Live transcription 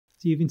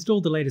So you've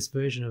installed the latest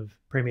version of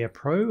Premiere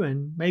Pro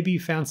and maybe you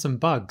found some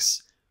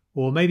bugs,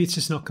 or maybe it's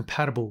just not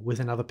compatible with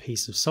another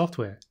piece of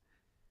software.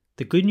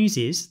 The good news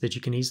is that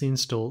you can easily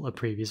install a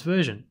previous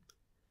version.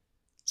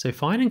 So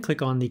find and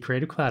click on the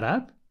Creative Cloud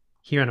app.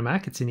 Here on a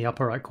Mac, it's in the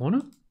upper right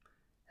corner,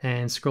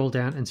 and scroll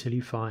down until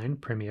you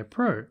find Premiere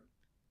Pro.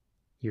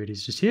 Here it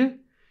is just here.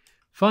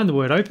 Find the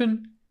word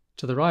open.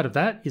 To the right of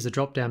that is a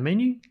drop-down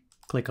menu.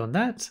 Click on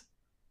that,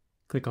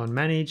 click on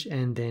Manage,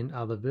 and then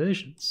Other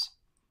Versions.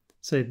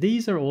 So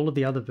these are all of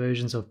the other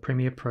versions of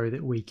Premiere Pro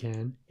that we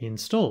can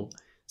install.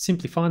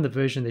 Simply find the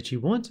version that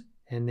you want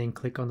and then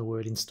click on the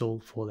word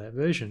Install for that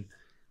version.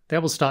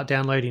 That will start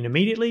downloading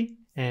immediately,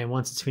 and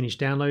once it's finished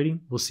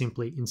downloading, will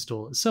simply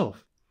install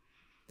itself.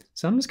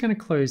 So I'm just going to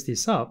close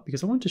this up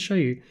because I want to show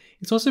you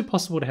it's also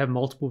possible to have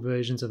multiple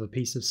versions of a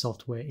piece of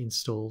software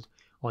installed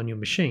on your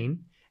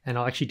machine, and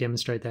I'll actually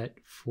demonstrate that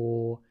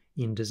for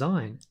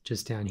InDesign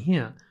just down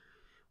here.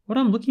 What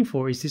I'm looking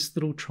for is this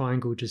little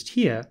triangle just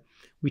here,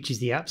 which is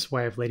the app's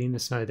way of letting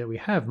us know that we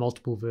have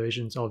multiple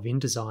versions of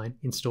InDesign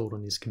installed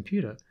on this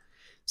computer.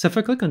 So if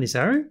I click on this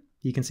arrow,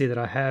 you can see that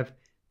I have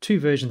 2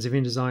 versions of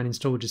InDesign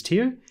installed just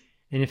here.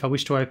 And if I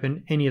wish to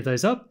open any of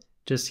those up,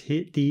 just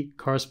hit the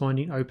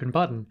corresponding open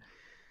button.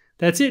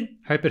 That's it.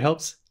 Hope it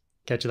helps.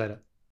 Catch you later.